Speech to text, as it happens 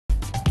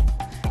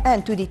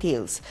And to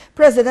details.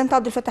 President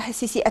Abdel Fattah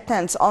el-Sisi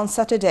attends on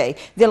Saturday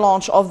the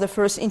launch of the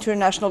first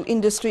international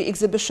industry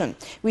exhibition,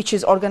 which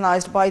is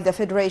organized by the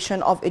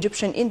Federation of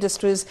Egyptian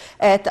Industries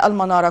at Al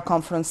Manara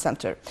Conference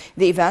Center.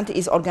 The event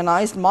is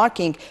organized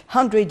marking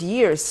 100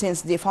 years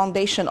since the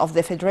foundation of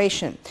the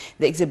Federation.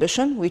 The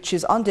exhibition, which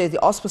is under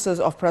the auspices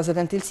of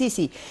President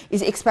el-Sisi,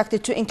 is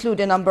expected to include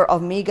a number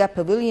of mega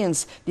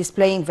pavilions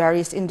displaying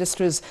various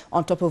industries,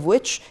 on top of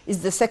which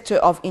is the sector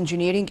of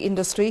engineering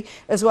industry,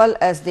 as well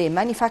as the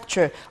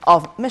manufacture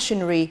of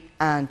machinery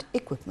and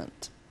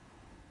equipment.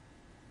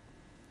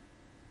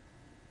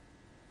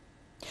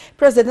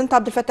 President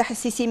Abdel Fattah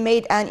el-Sisi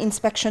made an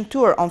inspection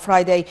tour on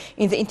Friday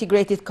in the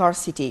integrated car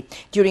city.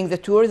 During the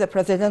tour, the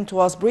president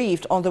was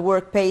briefed on the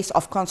work pace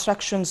of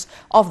constructions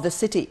of the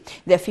city.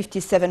 The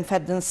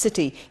 57-Feddan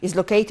city is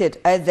located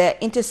at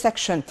the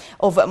intersection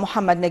of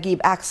Muhammad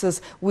Naguib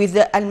axis with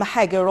the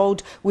Al-Mahaga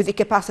road with a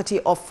capacity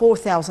of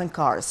 4,000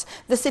 cars.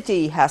 The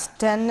city has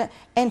 10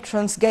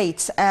 entrance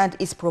gates and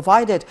is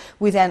provided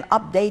with an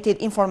updated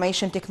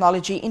information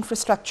technology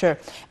infrastructure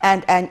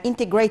and an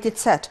integrated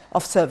set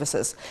of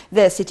services.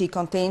 The city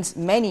contains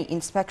many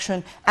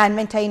inspection and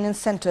maintenance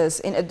centers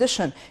in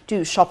addition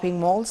to shopping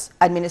malls,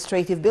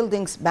 administrative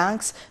buildings,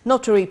 banks,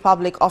 notary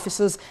public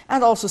offices,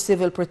 and also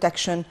civil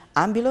protection,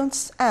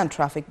 ambulance and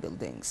traffic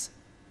buildings.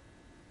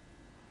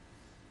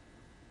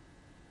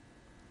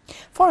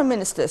 Foreign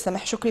Minister Sameh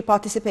Shoukry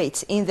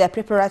participates in the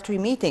preparatory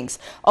meetings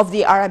of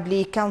the Arab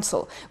League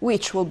Council,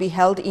 which will be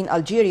held in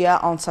Algeria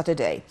on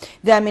Saturday.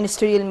 The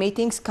ministerial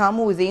meetings come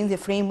within the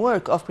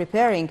framework of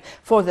preparing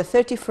for the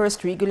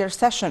 31st regular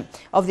session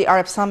of the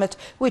Arab Summit,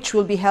 which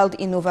will be held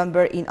in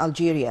November in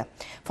Algeria.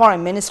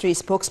 Foreign Ministry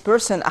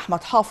spokesperson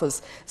Ahmad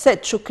Hafiz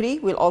said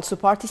Shoukry will also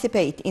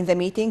participate in the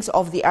meetings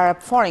of the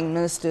Arab Foreign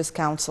Ministers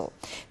Council.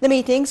 The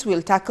meetings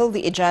will tackle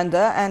the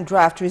agenda and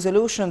draft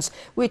resolutions,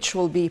 which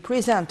will be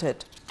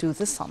presented to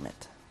the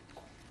summit.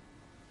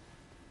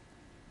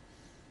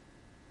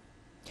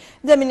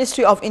 The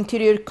Ministry of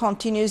Interior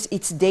continues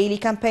its daily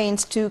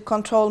campaigns to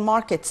control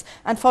markets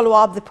and follow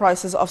up the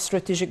prices of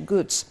strategic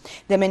goods.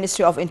 The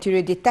Ministry of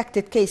Interior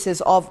detected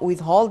cases of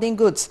withholding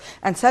goods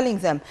and selling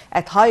them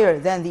at higher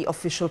than the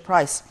official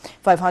price.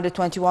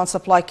 521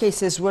 supply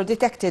cases were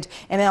detected,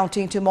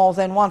 amounting to more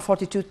than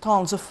 142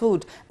 tons of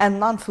food and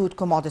non-food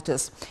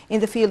commodities. In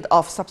the field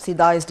of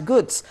subsidized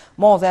goods,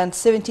 more than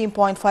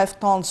 17.5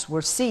 tons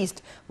were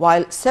seized,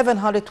 while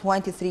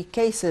 723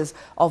 cases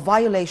of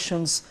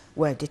violations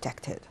were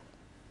detected.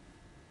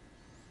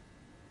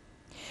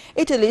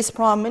 Italy's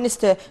Prime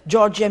Minister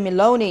Giorgia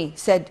Meloni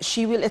said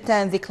she will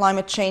attend the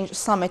Climate Change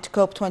Summit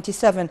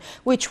COP27,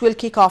 which will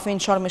kick off in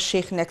Sharm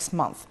el-Sheikh next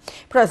month.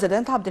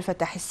 President Abdel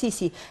Fattah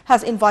el-Sisi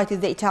has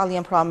invited the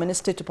Italian Prime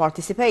Minister to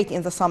participate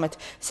in the summit,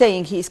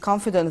 saying he is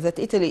confident that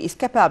Italy is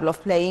capable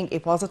of playing a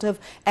positive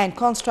and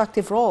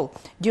constructive role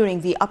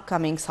during the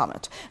upcoming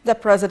summit. The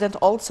President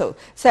also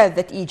said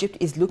that Egypt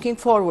is looking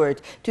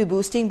forward to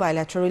boosting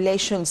bilateral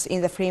relations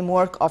in the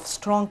framework of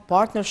strong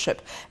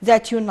partnership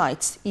that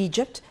unites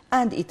Egypt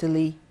and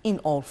Italy in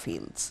all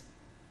fields.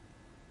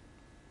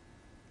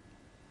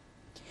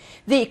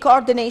 The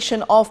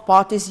Coordination of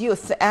Parties,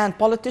 Youth and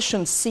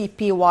Politicians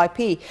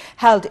CPYP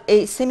held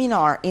a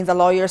seminar in the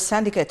Lawyers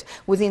Syndicate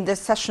within the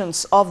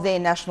sessions of the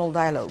National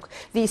Dialogue.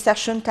 The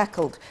session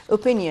tackled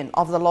opinion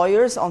of the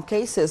lawyers on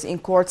cases in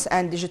courts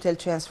and digital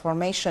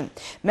transformation.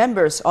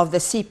 Members of the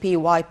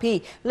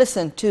CPYP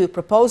listened to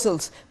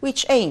proposals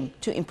which aim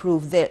to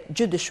improve the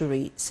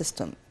judiciary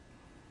system.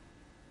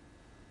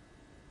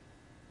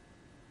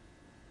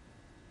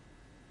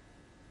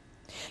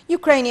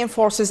 Ukrainian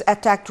forces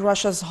attacked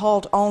Russia's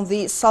hold on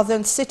the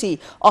southern city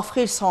of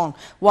Kherson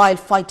while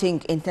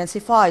fighting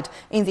intensified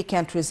in the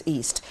country's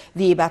east.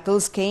 The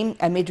battles came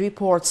amid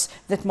reports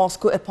that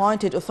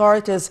Moscow-appointed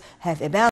authorities have abandoned